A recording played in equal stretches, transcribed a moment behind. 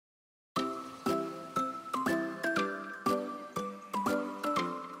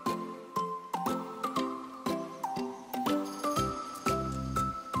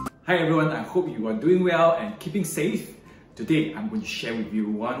Hi everyone, I hope you are doing well and keeping safe. Today I'm going to share with you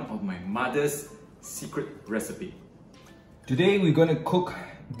one of my mother's secret recipe. Today we're going to cook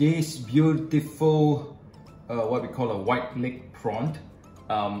this beautiful, what we call a white leg prawn.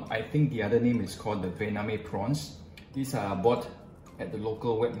 I think the other name is called the Vietnamese prawns. These are bought at the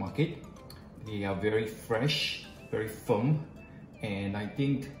local wet market. They are very fresh, very firm, and I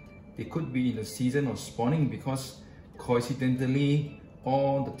think they could be in the season of spawning because coincidentally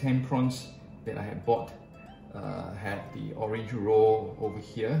all the 10 prawns that I have bought had the orange roll over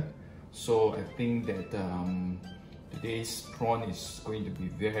here. So I think that today's prawn is going to be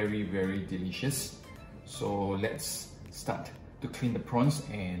very, very delicious. So let's start to clean the prawns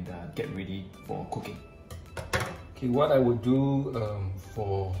and get ready for cooking. Okay, what I would do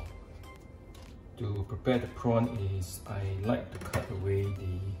to prepare the prawn is I like to cut away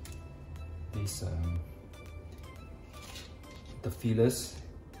the fillers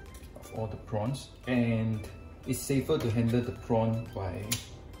of all the prawns, and it's safer to handle the prawn by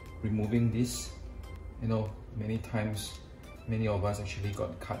removing this. You know, many times many of us actually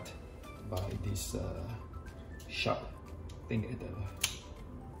got cut by this sharp thing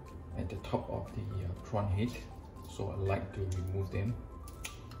at the top of the prawn head, so I like to remove them.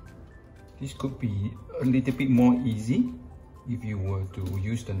 This could be a little bit more easy if you were to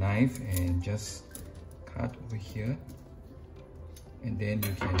use the knife and just cut over here, and then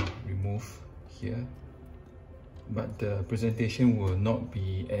you can remove here, but the presentation will not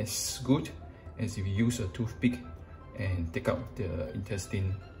be as good as if you use a toothpick and take out the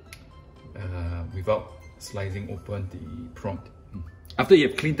intestine without slicing open the prawn. After you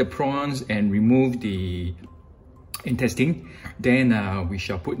have cleaned the prawns and removed the intestine, then we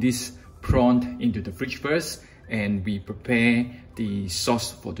shall put this prawn into the fridge first and we prepare the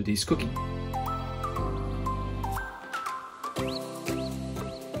sauce for today's cooking.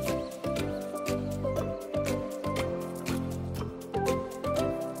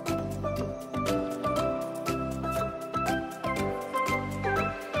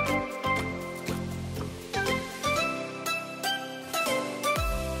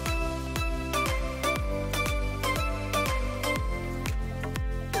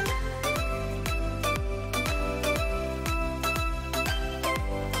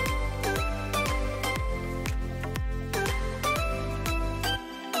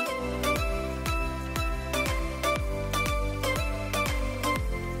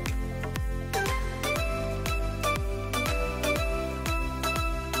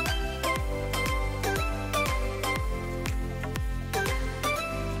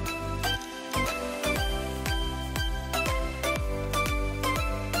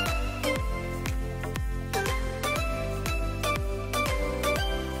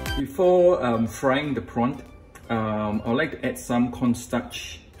 Before frying the prawn, I would like to add some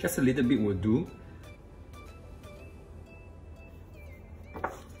cornstarch. Just a little bit will do.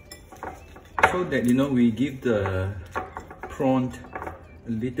 So that, you know, we give the prawn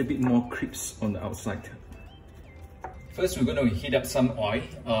a little bit more crisp on the outside. First, we're going to heat up some oil.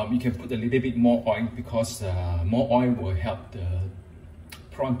 You can put a little bit more oil because more oil will help the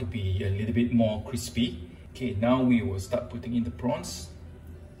prawn to be a little bit more crispy. Okay, now we will start putting in the prawns.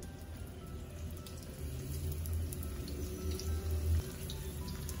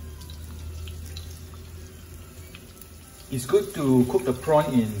 It's good to cook the prawn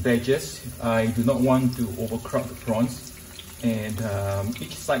in batches. I do not want to overcrowd the prawns, and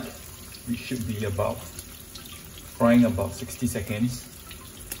each side we should be about frying about 60 seconds.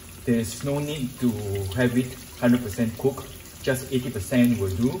 There's no need to have it 100% cooked, just 80%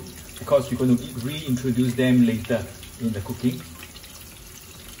 will do because we're going to reintroduce them later in the cooking.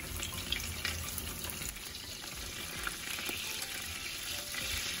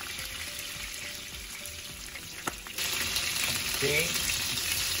 Okay,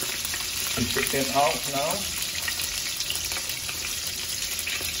 we take them out now.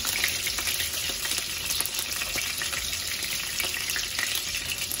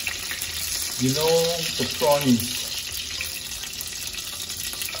 You know, the prawn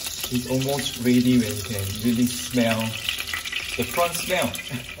is almost ready when you can really smell the prawn smell.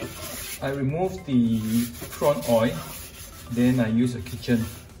 I remove the prawn oil, then I use a kitchen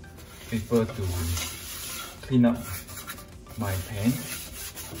paper to clean up my pan,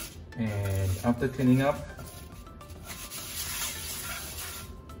 and after cleaning up,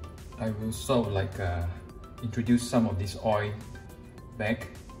 I will sort of like introduce some of this oil back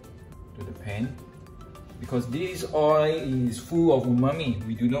to the pan because this oil is full of umami.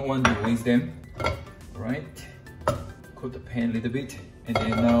 We do not want to waste them. Alright, coat the pan a little bit, and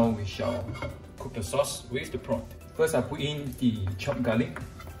then now we shall cook the sauce with the prawn. First, I put in the chopped garlic.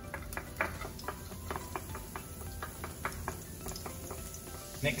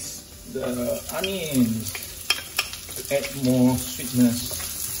 Next, the onions to add more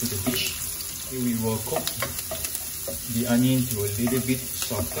sweetness to the dish. We will cook the onion to a little bit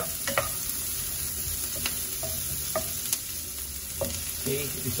softer. Okay,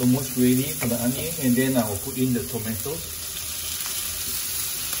 it's almost ready for the onion, and then I will put in the tomatoes.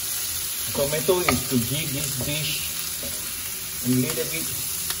 Tomato is to give this dish a little bit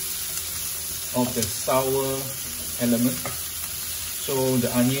of the sour element. So the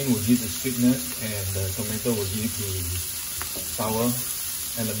onion will give the sweetness and the tomato will give the sour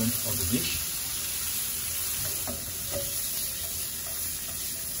element of the dish.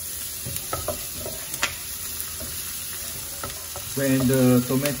 When the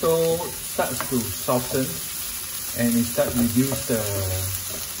tomato starts to soften and it starts to reduce the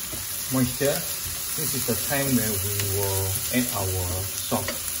moisture, this is the time where we will add our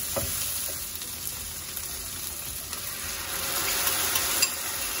sauce.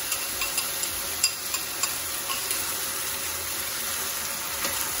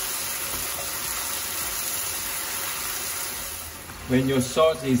 When your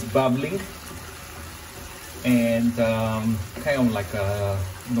sauce is bubbling and kind of like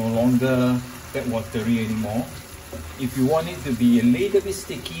no longer that watery anymore, if you want it to be a little bit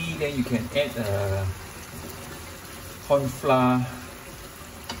sticky, then you can add a corn flour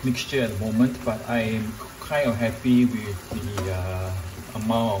mixture at the moment, but I am kind of happy with the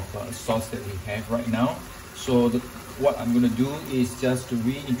amount of sauce that we have right now. So what I'm going to do is just to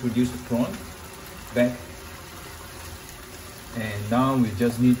reintroduce the prawn back. And now we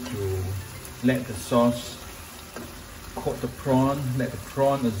just need to let the sauce coat the prawn, let the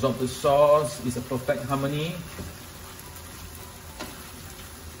prawn absorb the sauce. It's a perfect harmony.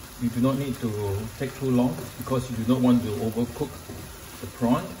 You do not need to take too long because you do not want to overcook the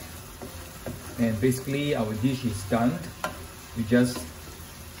prawn. And basically our dish is done. We just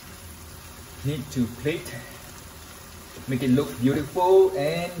need to plate, make it look beautiful,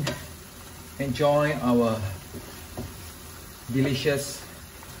 and enjoy our delicious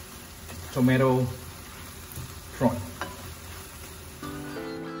tomato prawn.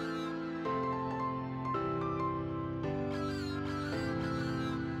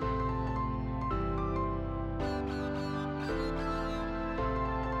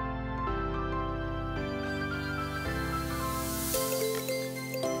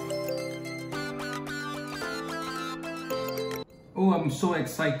 Oh, I'm so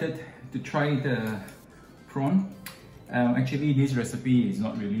excited to try the prawn. Actually, this recipe is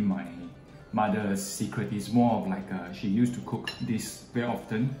not really my mother's secret. It's more of like she used to cook this very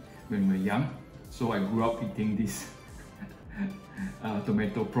often when we were young. So I grew up eating this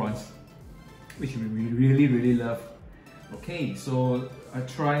tomato prawns, which we really love. Okay, so I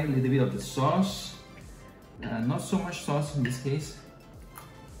try a little bit of the sauce. Not so much sauce in this case.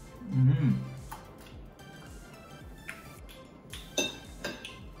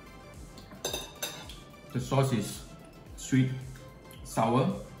 The sauce is sweet, sour,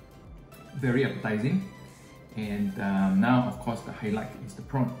 very appetizing, and now of course the highlight is the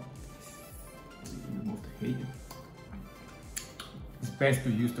prawn. Remove the head. It's best to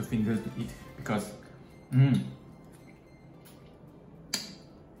use the fingers to eat because then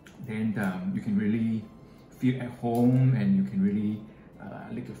you can really feel at home and you can really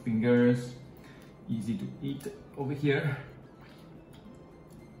lick your fingers. Easy to eat over here.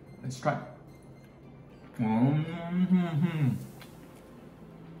 Let's try.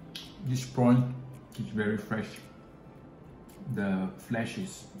 This prawn is very fresh. The flesh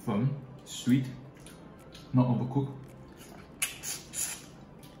is firm, sweet, not overcooked.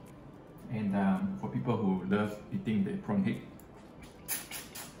 And for people who love eating the prawn head,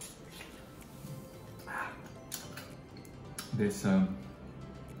 there's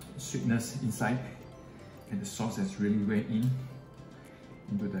sweetness inside, and the sauce has really went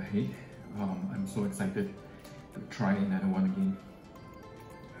into the head. I'm so excited to try another one again.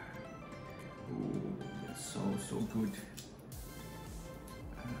 Oh, that's so good.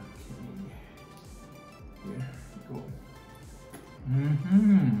 Okay, here we go.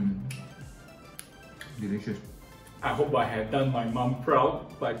 Delicious. I hope I have done my mom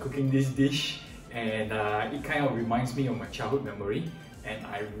proud by cooking this dish, and it kind of reminds me of my childhood memory, and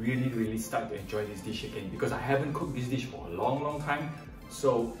I really start to enjoy this dish again because I haven't cooked this dish for a long time.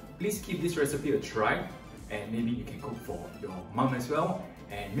 So please give this recipe a try, and maybe you can cook for your mom as well.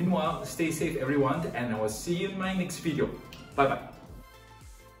 And meanwhile, stay safe everyone, and I will see you in my next video. Bye bye.